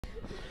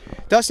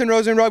Dustin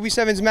Rosen, Rugby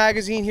Sevens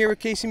Magazine, here with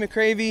Kasey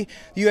McCravey,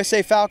 the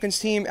USA Falcons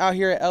team out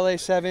here at LA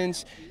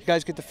Sevens. You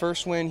guys get the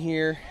first win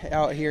here,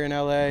 out here in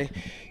LA.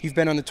 You've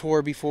been on the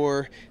tour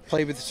before,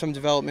 played with some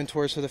development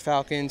tours for the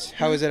Falcons.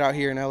 How is it out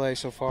here in LA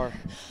so far?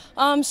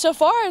 So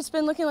far, it's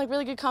been looking like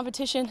really good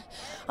competition.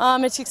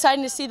 It's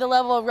exciting to see the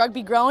level of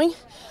rugby growing,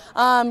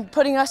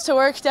 putting us to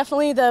work.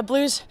 Definitely, the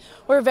Blues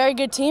were a very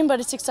good team, but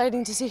it's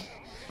exciting to see.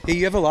 Yeah,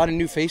 you have a lot of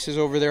new faces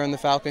over there on the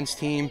Falcons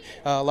team,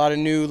 a lot of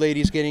new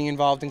ladies getting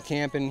involved in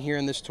camp and here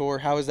in this tour.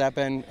 How has that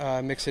been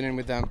mixing in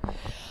with them?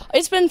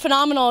 It's been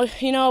phenomenal.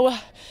 You know,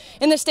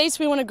 in the States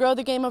we want to grow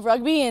the game of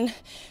rugby, and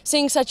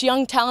seeing such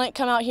young talent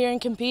come out here and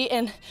compete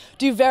and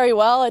do very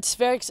well, it's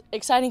very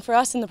exciting for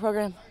us in the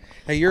program.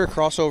 Hey, you're a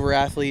crossover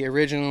athlete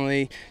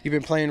originally. You've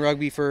been playing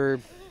rugby for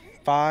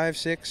 5,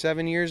 6,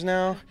 7 years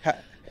now?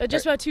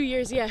 Just about 2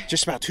 years, yeah.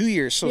 Just about 2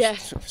 years, so yeah.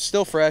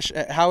 Still fresh.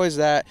 How is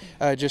that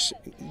just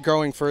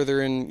growing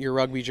further in your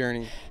rugby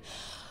journey?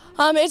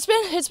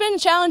 It's been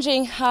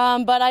challenging,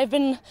 but I've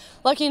been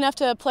lucky enough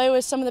to play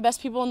with some of the best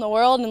people in the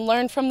world and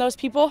learn from those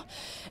people,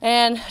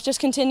 and just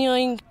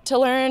continuing to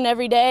learn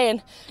every day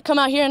and come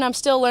out here and I'm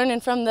still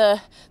learning from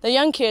the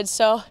young kids.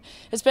 So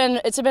it's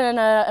been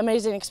an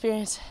amazing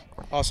experience.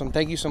 Awesome.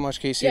 Thank you so much,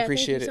 Kasey. Yeah,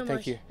 Appreciate thank you so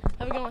much. Thank you.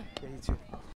 Have a good one. Yeah, you too.